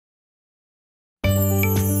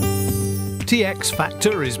TX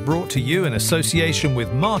Factor is brought to you in association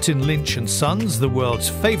with Martin Lynch & Sons, the world's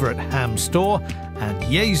favourite ham store, and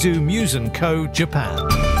Yaesu Muse & Co. Japan.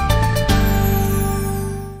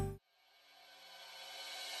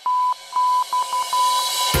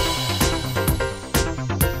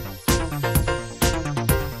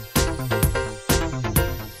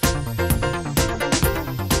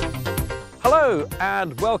 Hello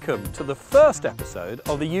and welcome to the first episode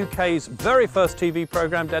of the UK's very first TV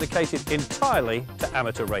programme dedicated entirely to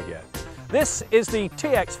amateur radio. This is the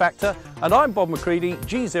TX Factor and I'm Bob McCreadie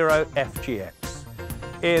G0FGX.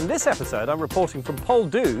 In this episode I'm reporting from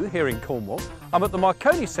Poldhu here in Cornwall. I'm at the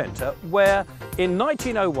Marconi Centre where in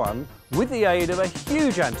 1901, with the aid of a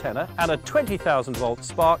huge antenna and a 20,000 volt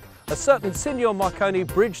spark, a certain Signor Marconi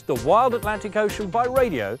bridged the wild Atlantic Ocean by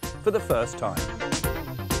radio for the first time.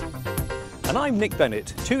 And I'm Nick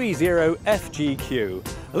Bennett,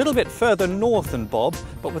 2E0FGX, a little bit further north than Bob,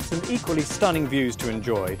 but with some equally stunning views to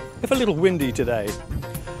enjoy, if a little windy today.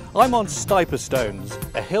 I'm on Stiper Stones,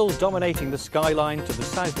 a hill dominating the skyline to the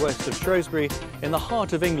southwest of Shrewsbury in the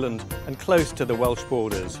heart of England and close to the Welsh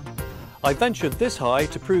borders. I ventured this high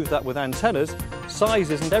to prove that with antennas, size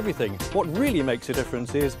isn't everything. What really makes a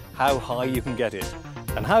difference is how high you can get it,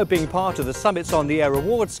 and how being part of the Summits on the Air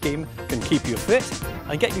award scheme can keep you fit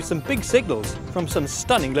and get you some big signals from some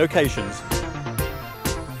stunning locations.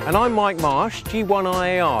 And I'm Marsh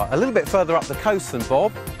G1IAR, a little bit further up the coast than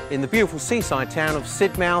Bob, in the beautiful seaside town of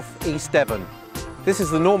Sidmouth, East Devon. This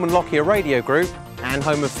is the Norman Lockyer radio group and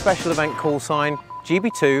home of special event call sign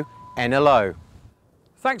GB2NLO.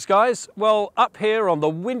 Thanks guys. Well, up here on the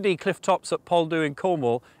windy cliff tops at Poldhu in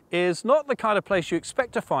Cornwall is not the kind of place you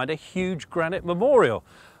expect to find a huge granite memorial.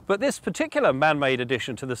 But this particular man-made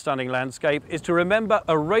addition to the stunning landscape is to remember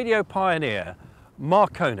a radio pioneer,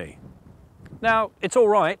 Marconi. Now, it's all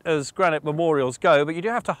right as granite memorials go, but you do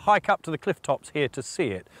have to hike up to the cliff tops here to see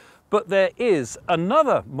it. But there is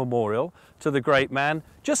another memorial to the great man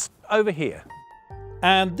just over here.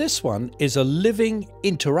 And this one is a living,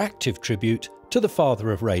 interactive tribute to the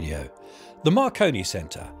father of radio, the Marconi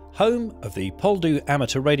Centre, home of the Poldhu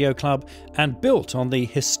Amateur Radio Club and built on the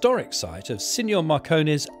historic site of Signor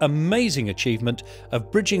Marconi's amazing achievement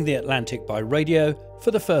of bridging the Atlantic by radio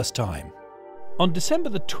for the first time. On December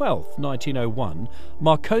the 12th, 1901,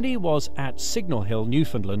 Marconi was at Signal Hill,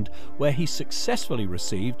 Newfoundland, where he successfully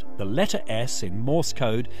received the letter S in Morse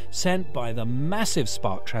code sent by the massive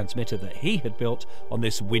spark transmitter that he had built on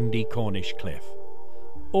this windy Cornish cliff.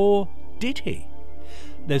 Or did he?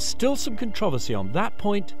 There's still some controversy on that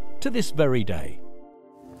point to this very day.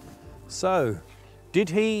 So, did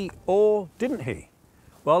he or didn't he?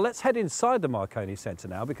 Well, let's head inside the Marconi Centre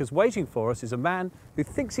now, because waiting for us is a man who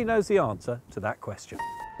thinks he knows the answer to that question.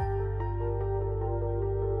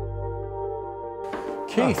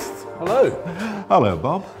 Keith, hello. Hello,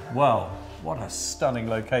 Bob. Well, what a stunning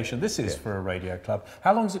location this is for a radio club.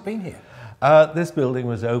 How long has it been here? This building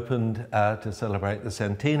was opened to celebrate the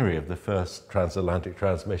centenary of the first transatlantic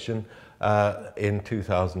transmission in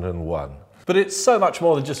 2001. But it's so much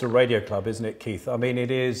more than just a radio club, isn't it, Keith? I mean, it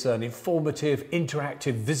is an informative,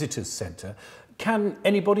 interactive visitors centre. Can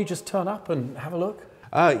anybody just turn up and have a look?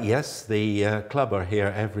 Yes, the club are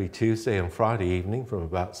here every Tuesday and Friday evening from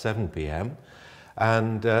about 7 p.m.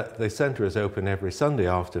 And the centre is open every Sunday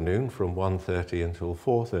afternoon from 1:30 until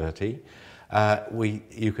 4:30.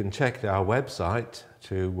 You can check our website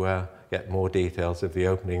to get more details of the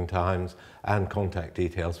opening times and contact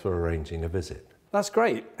details for arranging a visit. That's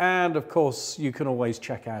great. And of course, you can always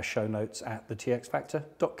check our show notes at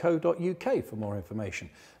thetxfactor.co.uk for more information.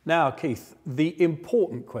 Now, Keith, the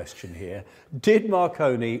important question here, did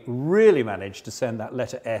Marconi really manage to send that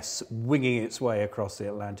letter S winging its way across the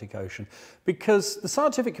Atlantic Ocean? Because the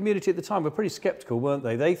scientific community at the time were pretty sceptical, weren't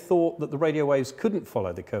they? They thought that the radio waves couldn't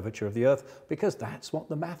follow the curvature of the Earth because that's what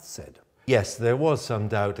the maths said. Yes, there was some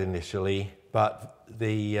doubt initially, but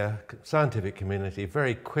the scientific community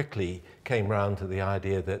very quickly came round to the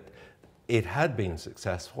idea that it had been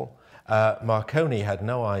successful. Marconi had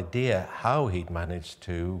no idea how he'd managed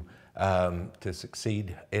to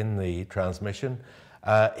succeed in the transmission.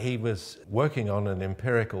 He was working on an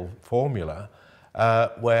empirical formula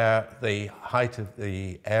where the height of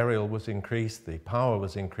the aerial was increased, the power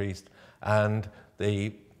was increased, and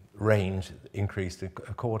the range increased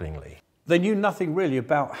accordingly. They knew nothing really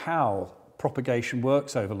about how propagation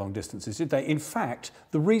works over long distances, did they? In fact,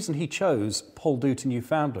 the reason he chose Poldhu to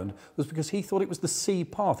Newfoundland was because he thought it was the sea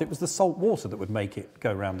path, it was the salt water that would make it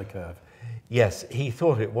go round the curve. Yes, he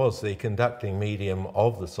thought it was the conducting medium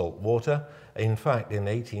of the salt water. In fact, in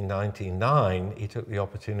 1899, he took the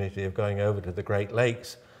opportunity of going over to the Great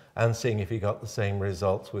Lakes and seeing if he got the same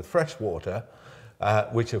results with fresh water,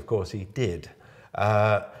 which of course he did.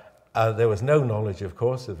 There was no knowledge, of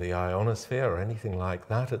course, of the ionosphere or anything like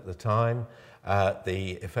that at the time.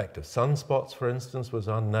 The effect of sunspots, for instance, was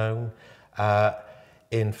unknown.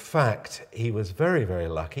 In fact, he was very, very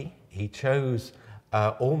lucky. He chose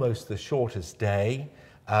almost the shortest day.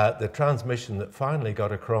 The transmission that finally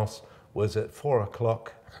got across was at 4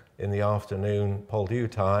 o'clock in the afternoon,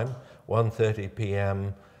 Poldhu time, 1:30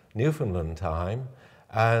 p.m. Newfoundland time,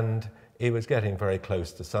 and he was getting very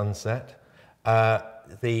close to sunset.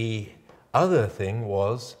 The other thing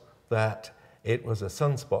was that it was a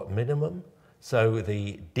sunspot minimum, so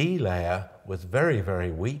the D layer was very,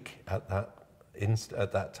 very weak at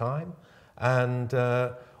that time, and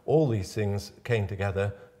all these things came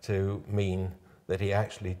together to mean that he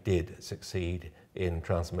actually did succeed in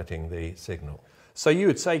transmitting the signal. So you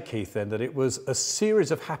would say, Keith, then, that it was a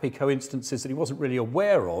series of happy coincidences that he wasn't really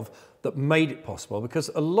aware of that made it possible, because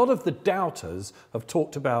a lot of the doubters have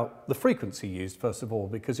talked about the frequency used, first of all,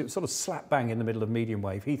 because it was sort of slap bang in the middle of medium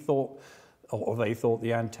wave. He thought, or they thought,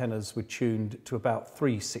 the antennas were tuned to about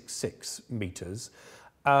 366 meters.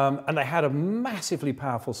 And they had a massively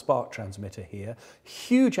powerful spark transmitter here,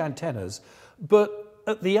 huge antennas, but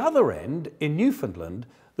at the other end, in Newfoundland,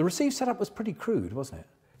 the receive setup was pretty crude, wasn't it?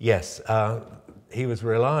 Yes, he was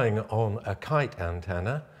relying on a kite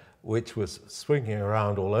antenna, which was swinging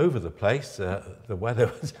around all over the place. The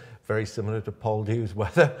weather was very similar to Poldhu's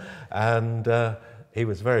weather, and he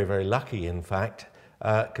was very, very lucky, in fact,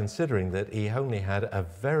 considering that he only had a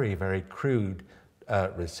very, very crude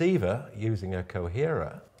receiver using a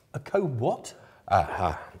coherer. A what?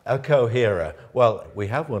 A coherer. Well, we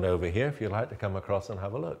have one over here if you'd like to come across and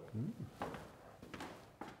have a look.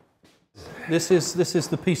 This is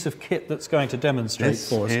the piece of kit that's going to demonstrate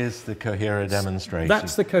for us. This is the coherer demonstration.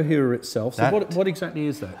 That's the coherer itself. So what exactly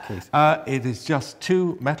is that, Keith? It is just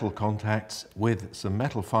two metal contacts with some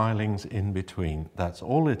metal filings in between. That's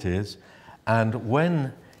all it is. And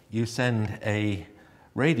when you send a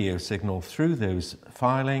radio signal through those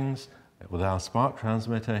filings with our spark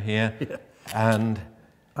transmitter here, and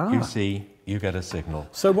you see, you get a signal.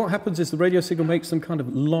 So what happens is the radio signal makes them kind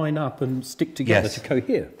of line up and stick together to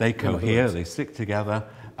cohere. They cohere, they stick together.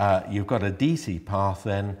 You've got a DC path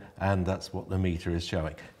then, and that's what the meter is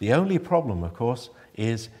showing. The only problem, of course,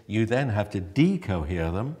 is you then have to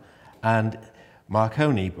decohere them, and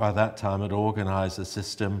Marconi, by that time, had organized a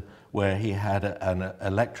system where he had an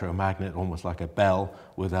electromagnet, almost like a bell,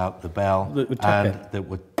 without the bell, that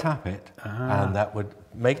would tap it, and that would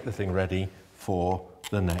make the thing ready for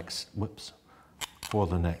the next, for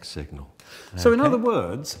the next signal. So in other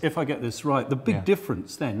words, if I get this right, the big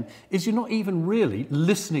difference then is you're not even really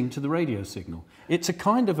listening to the radio signal. It's a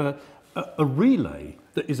kind of a relay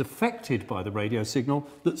that is affected by the radio signal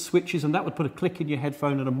that switches, and that would put a click in your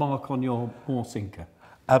headphone and a mark on your Morse inker.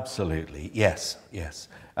 Absolutely, yes, yes.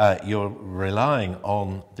 You're relying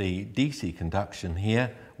on the DC conduction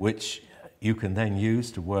here, which you can then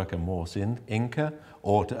use to work a Morse inker,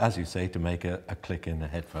 or to, as you say, to make a click in the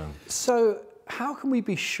headphone. So how can we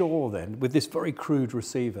be sure then, with this very crude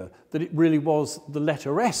receiver, that it really was the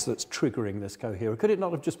letter S that's triggering this coherer? Could it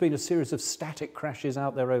not have just been a series of static crashes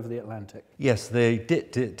out there over the Atlantic? Yes, the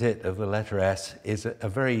dit-dit-dit of the letter S is a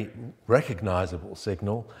very recognizable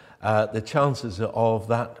signal. The chances of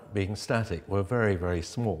that being static were very, very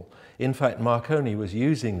small. In fact, Marconi was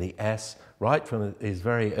using the S right from his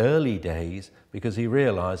very early days because he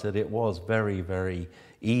realized that it was very, very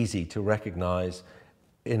easy to recognize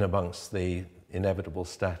in amongst the inevitable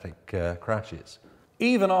static crashes.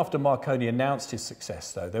 Even after Marconi announced his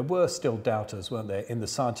success, though, there were still doubters, weren't there, in the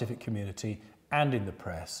scientific community and in the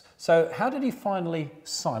press. So how did he finally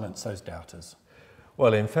silence those doubters?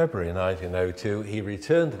 Well, in February 1902, he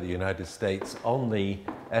returned to the United States on the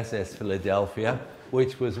SS Philadelphia,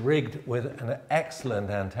 which was rigged with an excellent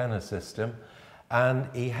antenna system, and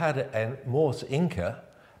he had a Morse inker,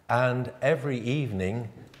 and every evening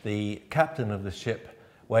the captain of the ship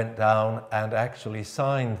went down and actually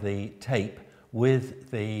signed the tape with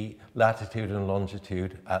the latitude and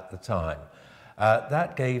longitude at the time.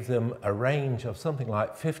 That gave them a range of something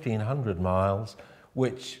like 1,500 miles,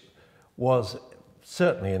 which was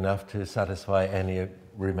certainly enough to satisfy any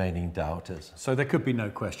remaining doubters. So there could be no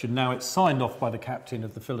question. Now it's signed off by the captain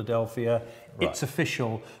of the Philadelphia, it's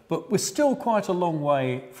official, but we're still quite a long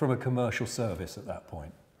way from a commercial service at that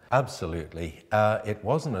point. Absolutely. It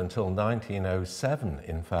wasn't until 1907,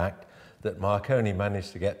 in fact, that Marconi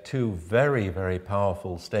managed to get two very, very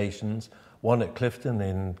powerful stations, one at Clifton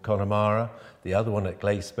in Connemara, the other one at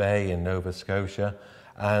Glace Bay in Nova Scotia,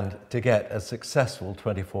 and to get a successful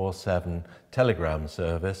 24/7 telegram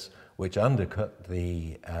service, which undercut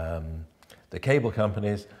the cable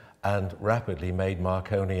companies and rapidly made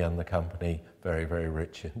Marconi and the company very, very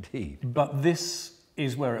rich indeed. But this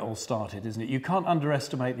is where it all started, isn't it? You can't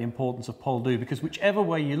underestimate the importance of Poldhu, because whichever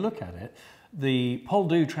way you look at it, the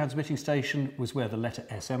Poldhu transmitting station was where the letter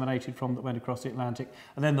S emanated from that went across the Atlantic,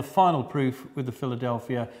 and then the final proof with the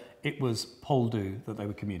Philadelphia, it was Poldhu that they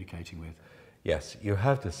were communicating with. Yes, you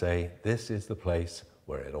have to say this is the place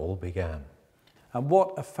where it all began. And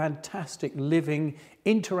what a fantastic living,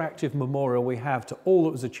 interactive memorial we have to all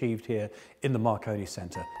that was achieved here in the Marconi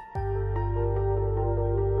Centre.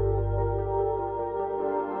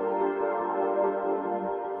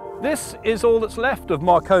 This is all that's left of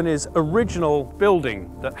Marconi's original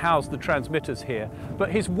building that housed the transmitters here,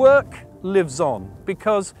 but his work lives on,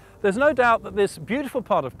 because there's no doubt that this beautiful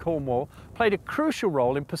part of Cornwall played a crucial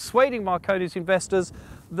role in persuading Marconi's investors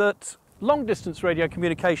that long-distance radio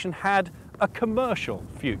communication had a commercial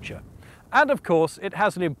future. And of course, it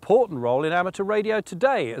has an important role in amateur radio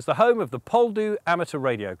today as the home of the Poldhu Amateur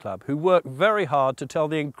Radio Club, who work very hard to tell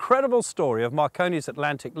the incredible story of Marconi's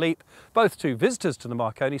Atlantic leap, both to visitors to the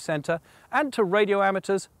Marconi Centre and to radio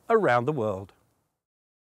amateurs around the world.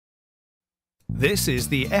 This is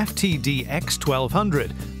the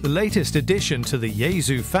FTD-X1200, the latest addition to the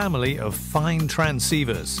Yaesu family of fine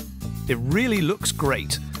transceivers. It really looks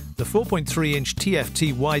great. The 4.3-inch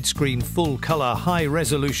TFT widescreen full-colour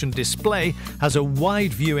high-resolution display has a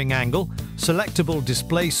wide viewing angle, selectable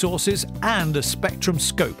display sources and a spectrum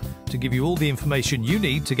scope to give you all the information you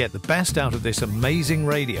need to get the best out of this amazing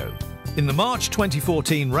radio. In the March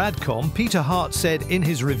 2014 Radcom, Peter Hart said in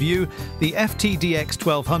his review, the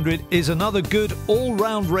FTD-X1200 is another good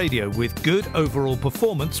all-round radio with good overall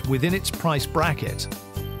performance within its price bracket.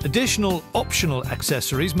 Additional optional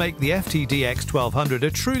accessories make the FTD-X1200 a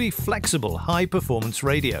truly flexible high-performance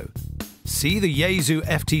radio. See the Yaesu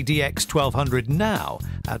FTD-X1200 now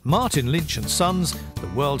at Martin Lynch & Sons, the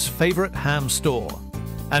world's favourite ham store.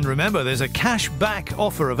 And remember, there's a cash-back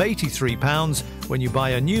offer of £83 when you buy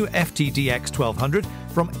a new FTD-X1200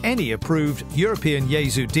 from any approved European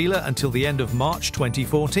Yaesu dealer until the end of March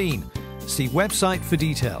 2014. See website for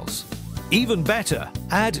details. Even better,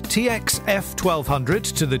 add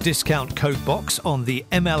TXF001 to the discount code box on the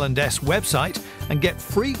ML&S website and get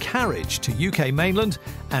free carriage to UK mainland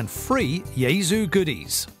and free Yaesu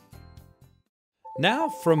goodies. Now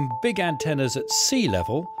from big antennas at sea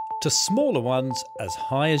level to smaller ones as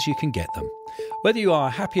high as you can get them. Whether you are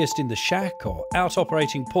happiest in the shack or out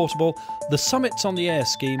operating portable, the Summits on the Air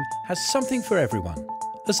scheme has something for everyone,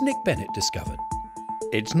 as Nick Bennett discovered.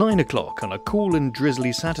 It's 9 o'clock on a cool and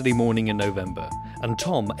drizzly Saturday morning in November, and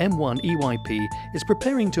Tom, M1EYP, is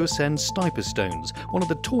preparing to ascend Stiper Stones, one of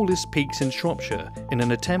the tallest peaks in Shropshire, in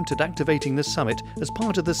an attempt at activating the summit as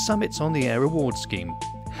part of the Summits on the Air award scheme.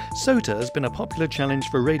 SOTA has been a popular challenge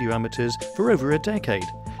for radio amateurs for over a decade,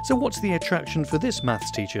 so what's the attraction for this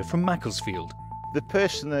maths teacher from Macclesfield? The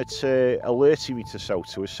person that alerted me to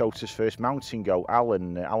SOTA was SOTA's first mountain goat,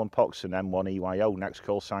 Alan Poxon, M1EYO, next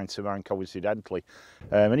call sign to mine coincidentally.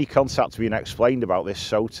 And he contacted me and explained about this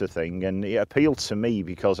SOTA thing, and it appealed to me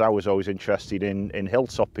because I was always interested in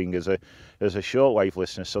hilltopping as a shortwave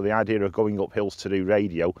listener, so the idea of going up hills to do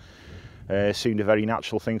radio seemed a very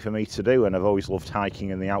natural thing for me to do, and I've always loved hiking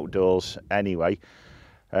in the outdoors anyway.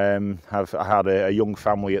 I had a young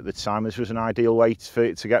family at the time. This was an ideal way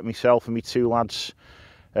to get myself and my two lads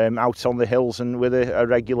out on the hills and with a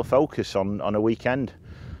regular focus on a weekend.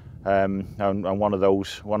 And one of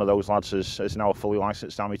those lads is now a fully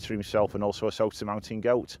licensed amateur himself and also a SOTA mountain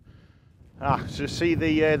goat. So see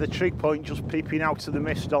the trig point just peeping out of the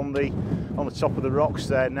mist on the top of the rocks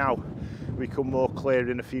there now. Become more clear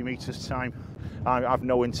in a few metres time. I've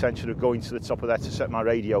no intention of going to the top of there to set my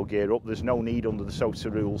radio gear up. There's no need under the SOTA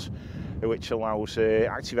rules, which allows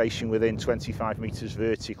activation within 25 metres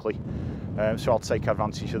vertically. So I'll take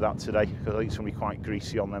advantage of that today because I think it's going to be quite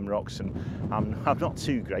greasy on them rocks, and I'm not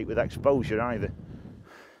too great with exposure either.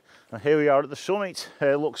 Now here we are at the summit.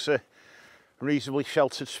 Looks a reasonably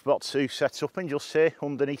sheltered spot to set up in, just here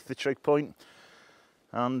underneath the trig point,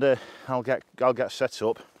 and I'll get set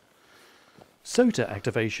up. SOTA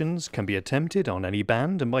activations can be attempted on any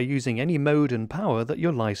band and by using any mode and power that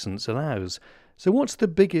your licence allows. So what's the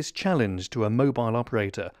biggest challenge to a mobile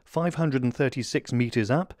operator 536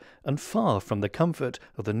 metres up and far from the comfort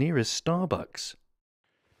of the nearest Starbucks?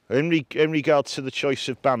 In regard to the choice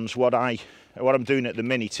of bands, what I'm doing at the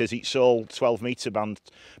minute is it's all 12 metre band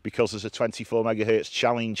because there's a 24 megahertz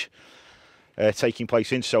challenge. taking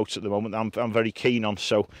place in SOTA at the moment I'm very keen on.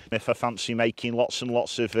 So if I fancy making lots and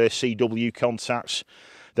lots of CW contacts,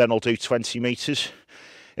 then I'll do 20 metres.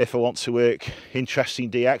 If I want to work interesting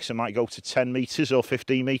DX, I might go to 10 metres or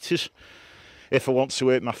 15 metres. If I want to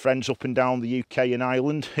work my friends up and down the UK and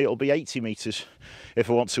Ireland, it'll be 80 metres. If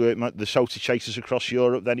I want to work the SOTA chasers across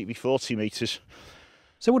Europe, then it'll be 40 metres.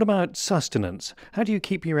 So what about sustenance? How do you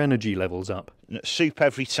keep your energy levels up? Soup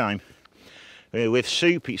every time. With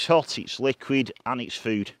soup, it's hot, it's liquid, and it's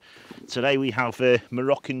food. Today we have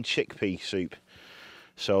Moroccan chickpea soup.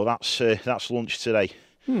 So that's lunch today.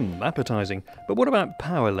 Appetising. But what about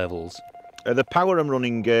power levels? The power I'm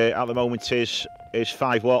running at the moment is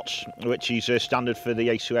 5 watts, which is standard for the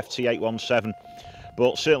A2FT817.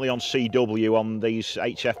 But certainly on CW, on these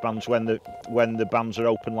HF bands, when the bands are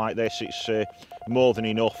open like this, it's more than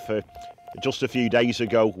enough. Just a few days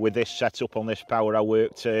ago, with this setup on this power, I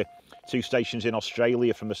worked 2 stations in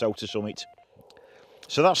Australia from the SOTA summit.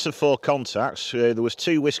 So that's the 4 contacts. There was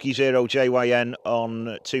 2 Whiskey 0 JYN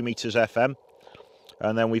on 2 metres FM.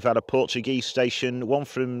 And then we've had a Portuguese station, one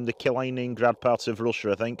from the Kaliningrad part of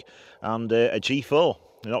Russia, I think, and a G4.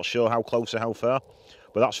 I'm not sure how close or how far,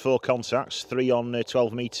 but that's 4 contacts, 3 on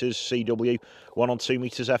 12 metres CW, 1 on 2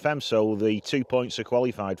 metres FM. So the 2 points are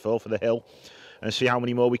qualified for the hill, and see how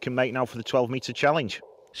many more we can make now for the 12 metre challenge.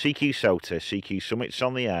 CQ SOTA, CQ Summits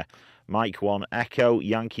on the air. Mike 1 Echo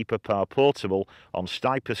Yankee Papa Portable on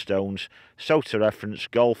Stiper Stones, SOTA reference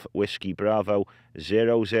Golf Whiskey Bravo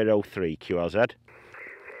 003 QRZ.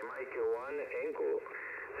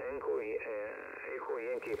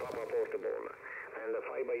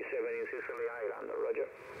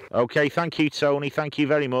 Okay, thank you, Tony. Thank you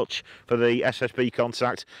very much for the SSB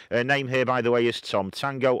contact. Name here, by the way, is Tom.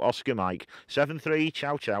 Tango Oscar Mike 73.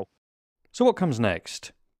 Ciao, ciao. So what comes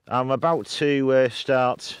next? I'm about to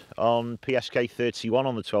start on PSK 31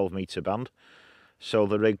 on the 12 metre band. So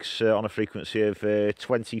the rig's on a frequency of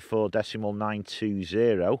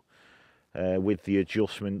 24.920. With the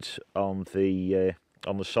adjustment on the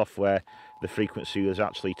software, the frequency was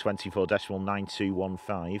actually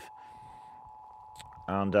 24.9215.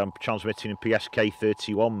 And I'm transmitting in PSK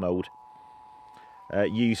 31 mode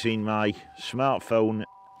using my smartphone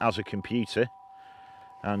as a computer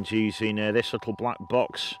and using this little black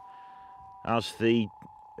box as the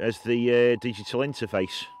digital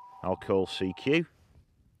interface. I'll call CQ.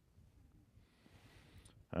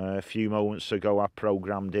 A few moments ago I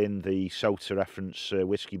programmed in the SOTA reference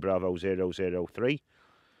Whiskey Bravo 003,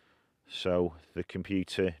 so the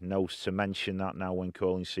computer knows to mention that now when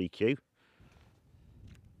calling CQ.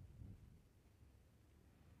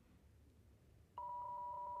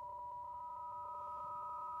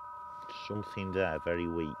 Something there, very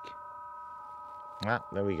weak. Ah,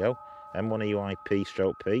 there we go. M1EYP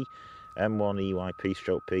stroke P, M1EYP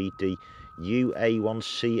stroke P, D,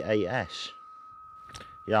 UA1CAS.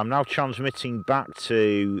 Yeah, I'm now transmitting back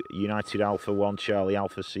to United Alpha 1 Charlie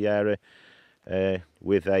Alpha Sierra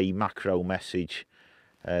with a macro message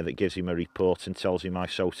that gives him a report and tells him my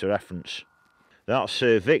SOTA reference. That's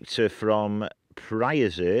Victor from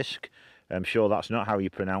Priazersk. I'm sure that's not how you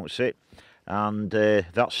pronounce it. And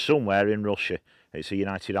that's somewhere in Russia. It's a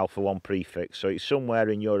United Alpha 1 prefix, so it's somewhere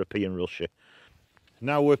in European Russia.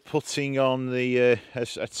 Now we're putting on the a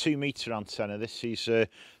 2 metre antenna. This is the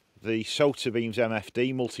SOTA Beams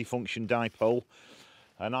MFD multifunction dipole,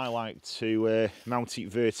 and I like to mount it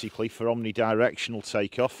vertically for omnidirectional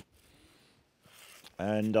takeoff,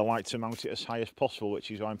 and I like to mount it as high as possible, which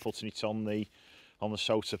is why I'm putting it on the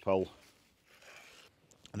SOTA pole.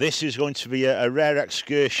 This is going to be a rare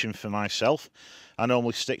excursion for myself. I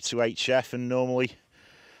normally stick to HF, and normally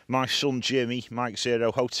my son Jimmy, Mike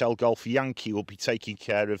 0 Hotel Golf Yankee, will be taking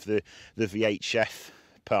care of the VHF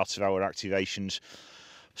part of our activations.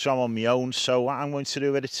 So I'm on my own, so I'm going to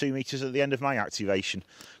do a bit of 2 metres at the end of my activation,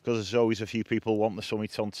 because there's always a few people who want the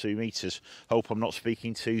summit on 2 metres. Hope I'm not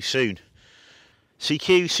speaking too soon.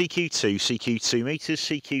 CQ, CQ2, CQ 2 metres,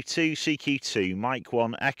 CQ2, CQ2, Mike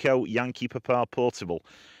 1 Echo Yankee Papa Portable.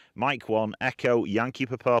 Mike 1 Echo Yankee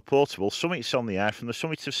Papa Portable, summits on the air from the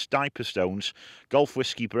summit of Stiper Stones, Golf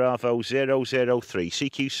Whiskey Bravo 003,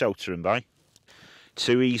 CQ SOTA and by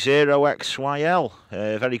 2E0XYL.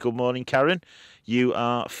 Very good morning, Karen. You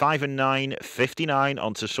are 5 and 9, 59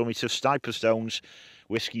 onto summit of Stiper Stones,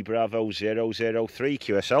 Whiskey Bravo 003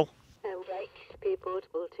 QSL. XP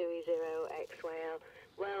Portable 2E0XYL.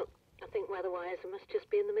 Well, I think weather-wise I must just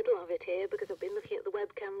be in the middle of it here, because I've been looking at the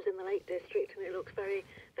webcams in the Lake District and it looks very,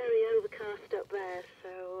 very overcast up there,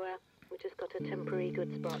 so we've just got a temporary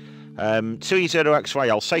good spot.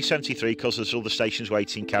 2E0XYL, say 73 because there's other stations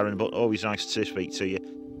waiting, Karen, but always nice to speak to you.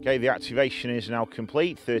 Okay, the activation is now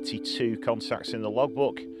complete, 32 contacts in the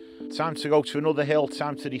logbook. Time to go to another hill,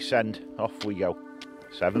 time to descend. Off we go.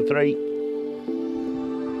 7-3.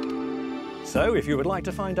 So if you would like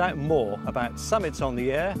to find out more about summits on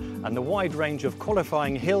the air and the wide range of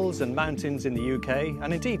qualifying hills and mountains in the UK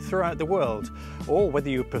and indeed throughout the world, or whether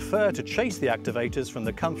you prefer to chase the activators from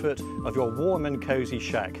the comfort of your warm and cosy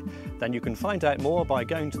shack, then you can find out more by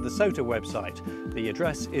going to the SOTA website. The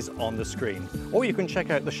address is on the screen, or you can check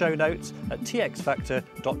out the show notes at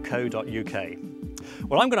txfactor.co.uk.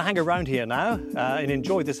 Well, I'm going to hang around here now and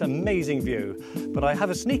enjoy this amazing view, but I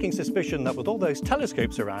have a sneaking suspicion that with all those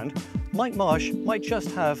telescopes around, Mike Marsh might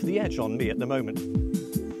just have the edge on me at the moment.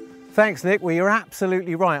 Thanks, Nick. Well, you're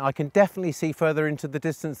absolutely right. I can definitely see further into the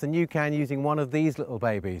distance than you can using one of these little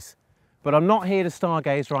babies. But I'm not here to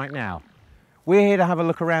stargaze right now. We're here to have a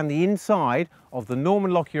look around the inside of the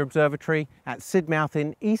Norman Lockyer Observatory at Sidmouth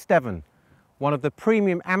in East Devon, one of the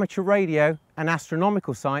premium amateur radio and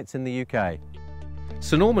astronomical sites in the UK.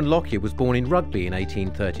 Sir Norman Lockyer was born in Rugby in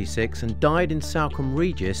 1836 and died in Salcombe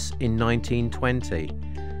Regis in 1920.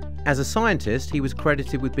 As a scientist, he was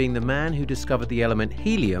credited with being the man who discovered the element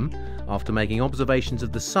helium after making observations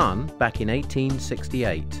of the Sun back in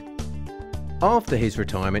 1868. After his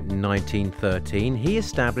retirement in 1913, he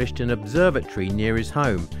established an observatory near his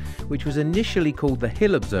home, which was initially called the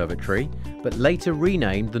Hill Observatory, but later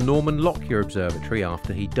renamed the Norman Lockyer Observatory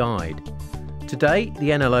after he died. Today,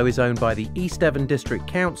 the NLO is owned by the East Devon District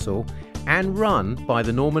Council and run by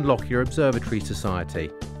the Norman Lockyer Observatory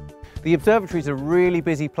Society. The observatory is a really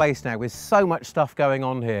busy place now with so much stuff going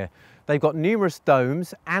on here. They've got numerous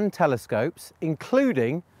domes and telescopes,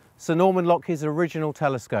 including Sir Norman Lockyer's original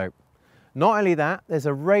telescope. Not only that, there's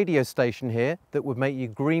a radio station here that would make you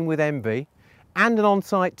green with envy, and an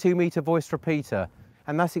on-site 2-metre voice repeater.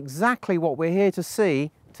 And that's exactly what we're here to see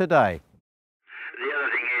today. The other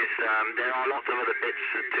thing is there are lots of other bits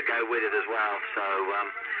to go with it as well,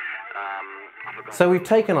 So we've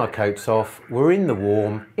taken our coats off, we're in the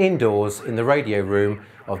warm, indoors in the radio room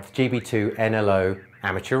of the GB2 NLO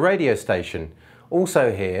amateur radio station.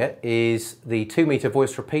 Also here is the 2-metre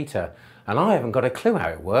voice repeater, and I haven't got a clue how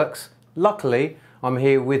it works. Luckily, I'm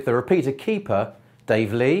here with the repeater keeper,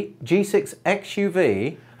 Dave Lee,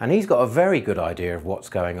 G6XUV, and he's got a very good idea of what's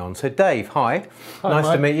going on. So Dave, hi. Nice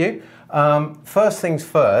to meet you. First things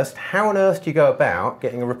first, how on earth do you go about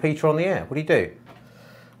getting a repeater on the air? What do you do?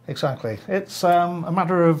 Exactly. It's a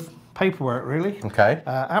matter of paperwork, really. Okay.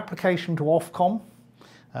 Application to Ofcom,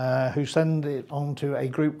 who send it on to a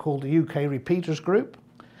group called the UK Repeaters Group,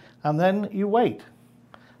 and then you wait.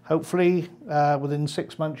 Hopefully, within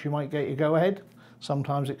 6 months, you might get your go-ahead.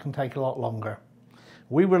 Sometimes it can take a lot longer.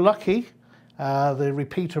 We were lucky. The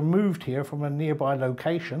repeater moved here from a nearby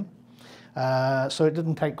location, so it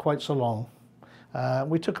didn't take quite so long.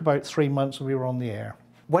 We took about 3 months and we were on the air.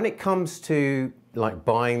 When it comes to like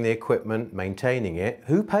buying the equipment, maintaining it,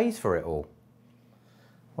 who pays for it all?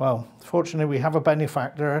 Well, fortunately we have a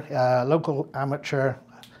benefactor. Local amateur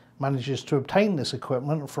manages to obtain this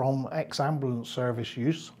equipment from ex-ambulance service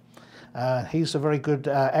use. He's a very good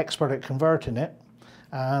expert at converting it,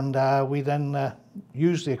 and we then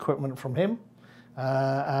use the equipment from him,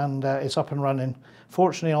 and it's up and running.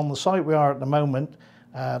 Fortunately, on the site we are at the moment,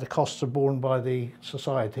 the costs are borne by the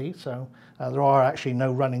society, so there are actually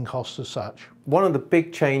no running costs as such. One of the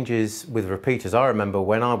big changes with repeaters, I remember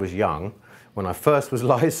when I was young, when I first was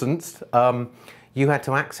licensed, you had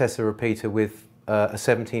to access a repeater with a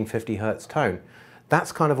 1750 Hertz tone.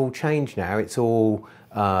 That's kind of all changed now. It's all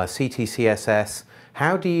CTCSS.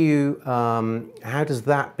 How does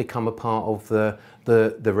that become a part of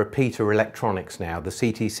the repeater electronics now, the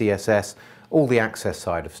CTCSS, all the access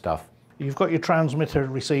side of stuff? You've got your transmitter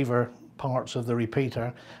receiver parts of the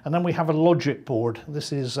repeater, and then we have a logic board.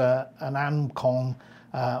 This is an Amcon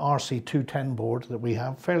RC210 board that we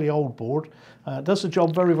have, fairly old board. Does the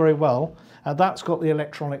job very, very well. That's got the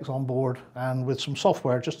electronics on board, and with some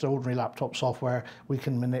software, just ordinary laptop software, we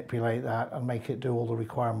can manipulate that and make it do all the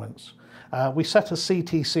requirements. We set a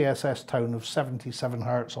CTCSS tone of 77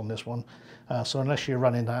 Hertz on this one, so unless you're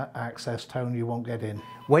running that access tone, you won't get in.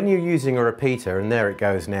 When you're using a repeater, and there it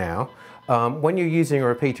goes now, when you're using a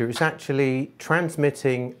repeater, it's actually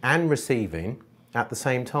transmitting and receiving at the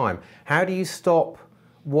same time. How do you stop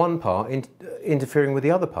one part interfering with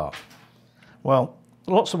the other part? Well,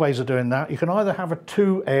 lots of ways of doing that. You can either have a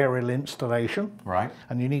 2 aerial installation, right,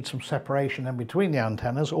 and you need some separation in between the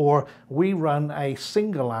antennas, or we run a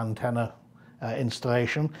single antenna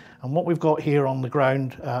installation, and what we've got here on the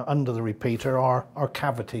ground under the repeater are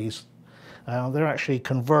cavities. They're actually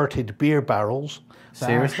converted beer barrels.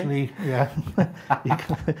 Seriously? Actually, yeah.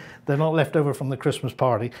 They're not left over from the Christmas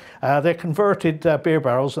party. They're converted beer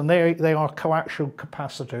barrels, and they are coaxial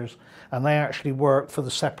capacitors, and they actually work for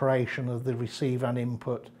the separation of the receive and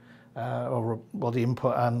input, the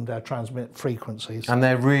input and transmit frequencies. And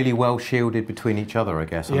they're really well shielded between each other, I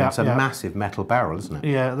guess. I mean, it's a massive metal barrel, isn't it?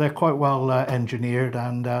 Yeah, they're quite well engineered,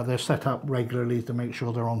 and they're set up regularly to make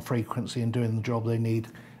sure they're on frequency and doing the job they need.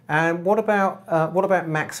 And what about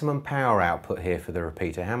maximum power output here for the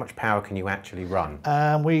repeater? How much power can you actually run?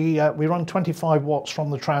 We run 25 watts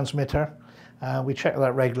from the transmitter. We check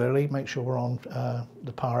that regularly, make sure we're on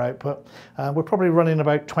the power output. We're probably running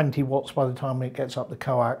about 20 watts by the time it gets up the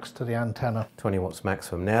coax to the antenna. 20 watts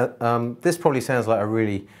maximum. Now, this probably sounds like a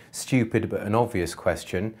really stupid but an obvious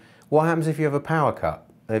question. What happens if you have a power cut?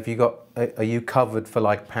 Are you covered for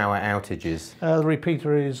like power outages? The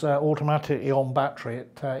repeater is automatically on battery.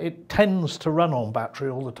 It tends to run on battery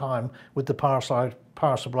all the time with the power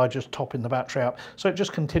supply just topping the battery up. So it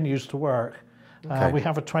just continues to work. Okay. We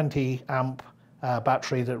have a 20 amp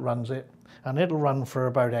battery that runs it, and it'll run for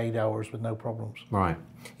about 8 hours with no problems. Right.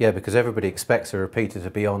 Yeah, because everybody expects a repeater to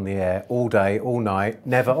be on the air all day, all night,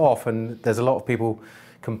 never off, and there's a lot of people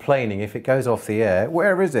complaining if it goes off the air,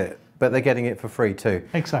 where is it? But they're getting it for free too.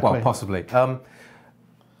 Exactly. Well, possibly.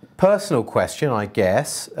 Personal question, I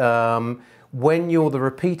guess. When you're the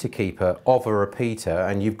repeater keeper of a repeater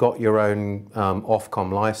and you've got your own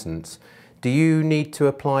Ofcom license, do you need to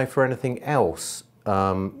apply for anything else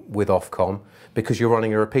with Ofcom because you're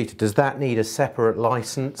running a repeater? Does that need a separate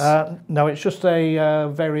license? No, it's just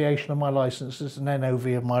a variation of my license. It's an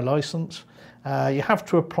NOV of my license. You have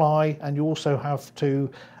to apply, and you also have to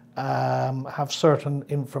have certain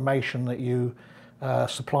information that you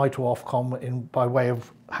supply to Ofcom by way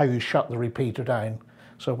of how you shut the repeater down.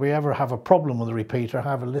 So if we ever have a problem with the repeater, I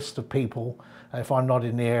have a list of people, if I'm not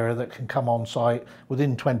in the area, that can come on site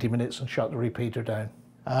within 20 minutes and shut the repeater down.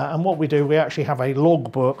 And what we do, we actually have a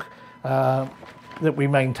logbook that we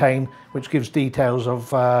maintain, which gives details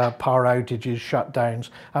of power outages, shutdowns,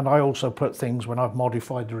 and I also put things when I've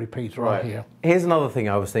modified the repeater right here. Here's another thing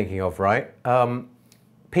I was thinking of, right?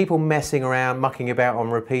 People messing around, mucking about on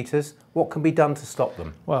repeaters, what can be done to stop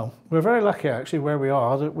them? Well, we're very lucky actually where we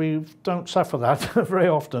are that we don't suffer that very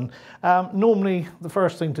often. Normally the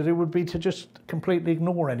first thing to do would be to just completely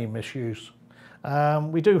ignore any misuse.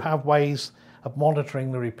 We do have ways of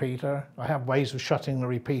monitoring the repeater. I have ways of shutting the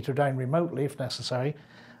repeater down remotely if necessary.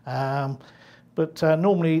 But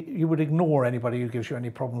normally you would ignore anybody who gives you any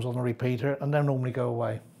problems on the repeater, and they'll normally go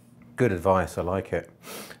away. Good advice, I like it.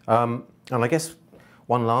 And I guess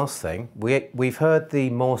one last thing, we've heard the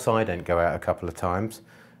Morse ident go out a couple of times,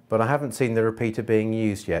 but I haven't seen the repeater being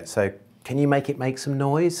used yet. So can you make it make some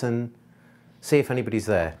noise and see if anybody's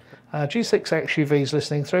there? G6XUV is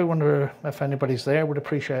listening through. Wonder if anybody's there. Would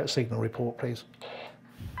appreciate a signal report, please.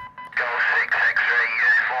 Golf 6 X-ray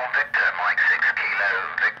uniform Victor, Mike 6 Kilo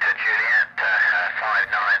Victor Juliet,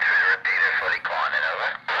 59 through the repeater, fully climbing over.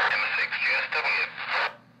 M6 GSW.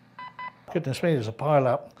 Goodness me, there's a pile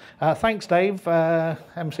up. Thanks, Dave,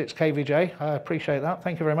 M6 KVJ. I appreciate that.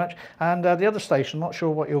 Thank you very much. And the other station, not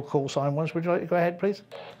sure what your call sign was. Would you like to go ahead, please?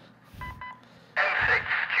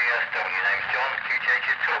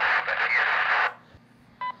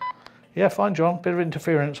 Yeah, fine, John. Bit of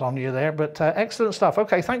interference on you there, but excellent stuff.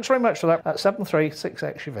 Okay, thanks very much for that. That's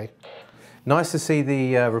 736XUV. Nice to see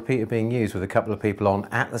the repeater being used with a couple of people on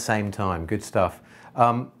at the same time. Good stuff.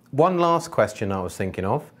 One last question I was thinking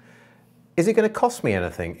of. Is it going to cost me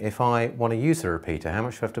anything if I want to use the repeater? How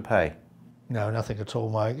much do I have to pay? No, nothing at all,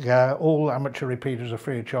 Mike. All amateur repeaters are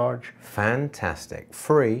free of charge. Fantastic.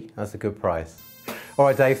 Free, that's a good price. All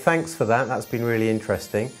right, Dave, thanks for that. That's been really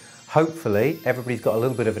interesting. Hopefully, everybody's got a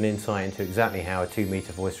little bit of an insight into exactly how a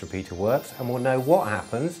 2-metre voice repeater works, and will know what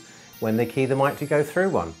happens when they key the mic to go through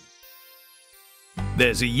one.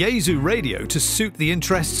 There's a Yaesu radio to suit the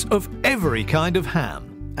interests of every kind of ham.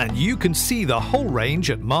 And you can see the whole range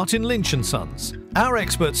at Martin Lynch & Sons. Our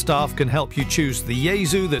expert staff can help you choose the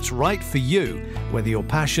Yaesu that's right for you, whether your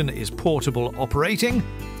passion is portable operating,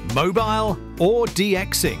 mobile or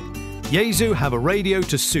DXing. Yaesu have a radio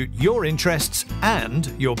to suit your interests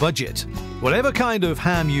and your budget. Whatever kind of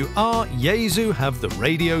ham you are, Yaesu have the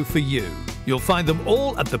radio for you. You'll find them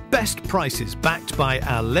all at the best prices, backed by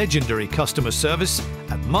our legendary customer service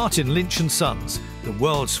at Martin Lynch & Sons, the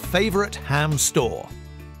world's favourite ham store.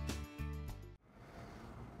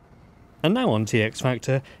 And now on TX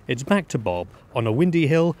Factor, it's back to Bob on a windy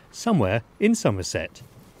hill somewhere in Somerset.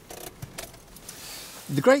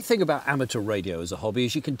 The great thing about amateur radio as a hobby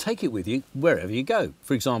is you can take it with you wherever you go.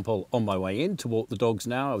 For example, on my way in to walk the dogs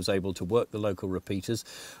now, I was able to work the local repeaters.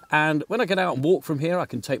 And when I get out and walk from here, I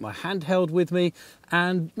can take my handheld with me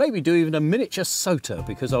and maybe do even a miniature SOTA,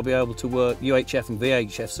 because I'll be able to work UHF and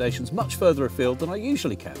VHF stations much further afield than I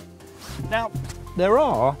usually can. Now, there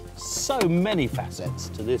are so many facets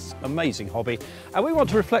to this amazing hobby, and we want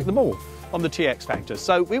to reflect them all on the TX Factor.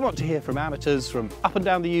 So we want to hear from amateurs from up and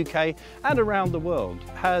down the UK and around the world.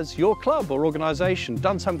 Has your club or organisation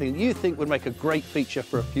done something that you think would make a great feature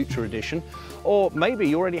for a future edition? Or maybe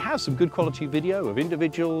you already have some good quality video of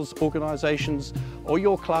individuals, organisations or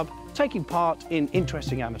your club taking part in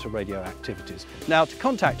interesting amateur radio activities. Now, to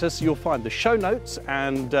contact us, you'll find the show notes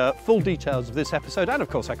and full details of this episode, and of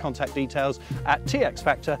course our contact details at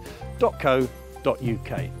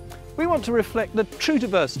txfactor.co.uk. We want to reflect the true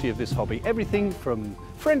diversity of this hobby, everything from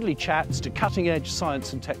friendly chats to cutting-edge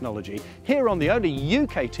science and technology, here on the only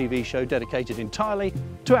UK TV show dedicated entirely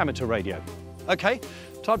to amateur radio. Okay,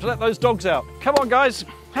 time to let those dogs out. Come on, guys.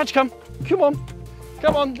 How'd you come? Come on.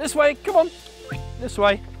 Come on, this way. Come on. This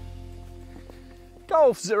way.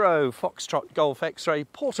 Golf 0, Foxtrot Golf X-Ray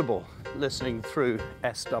Portable, listening through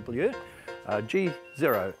SW.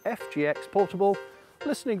 G0FGX Portable,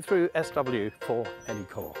 listening through SW for any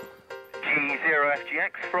call.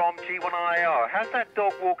 G0FGX from G1IAR. How's that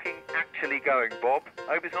dog walking actually going, Bob?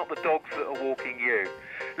 Hope it's not the dogs that are walking you.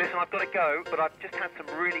 Listen, I've got to go, but I've just had some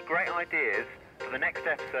really great ideas for the next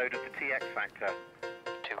episode of the TX Factor.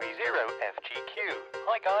 2E0FGQ.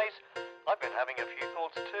 Hi guys, I've been having a few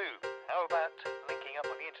thoughts too. How about linking up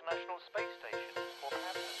with the International Space Station? Or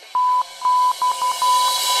perhaps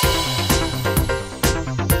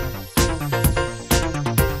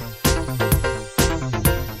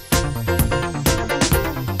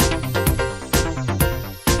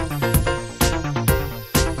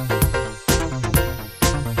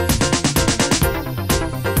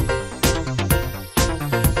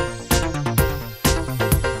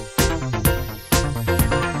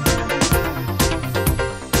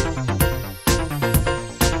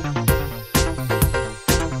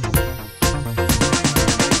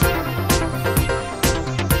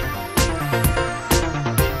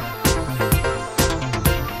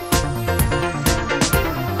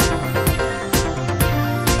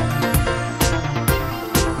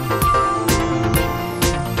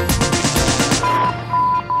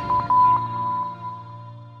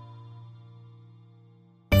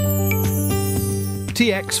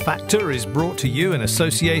TX Factor is brought to you in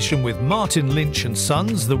association with Martin Lynch &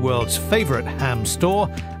 Sons, the world's favourite ham store,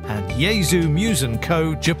 and Yaesu Muse &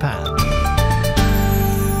 Co. Japan.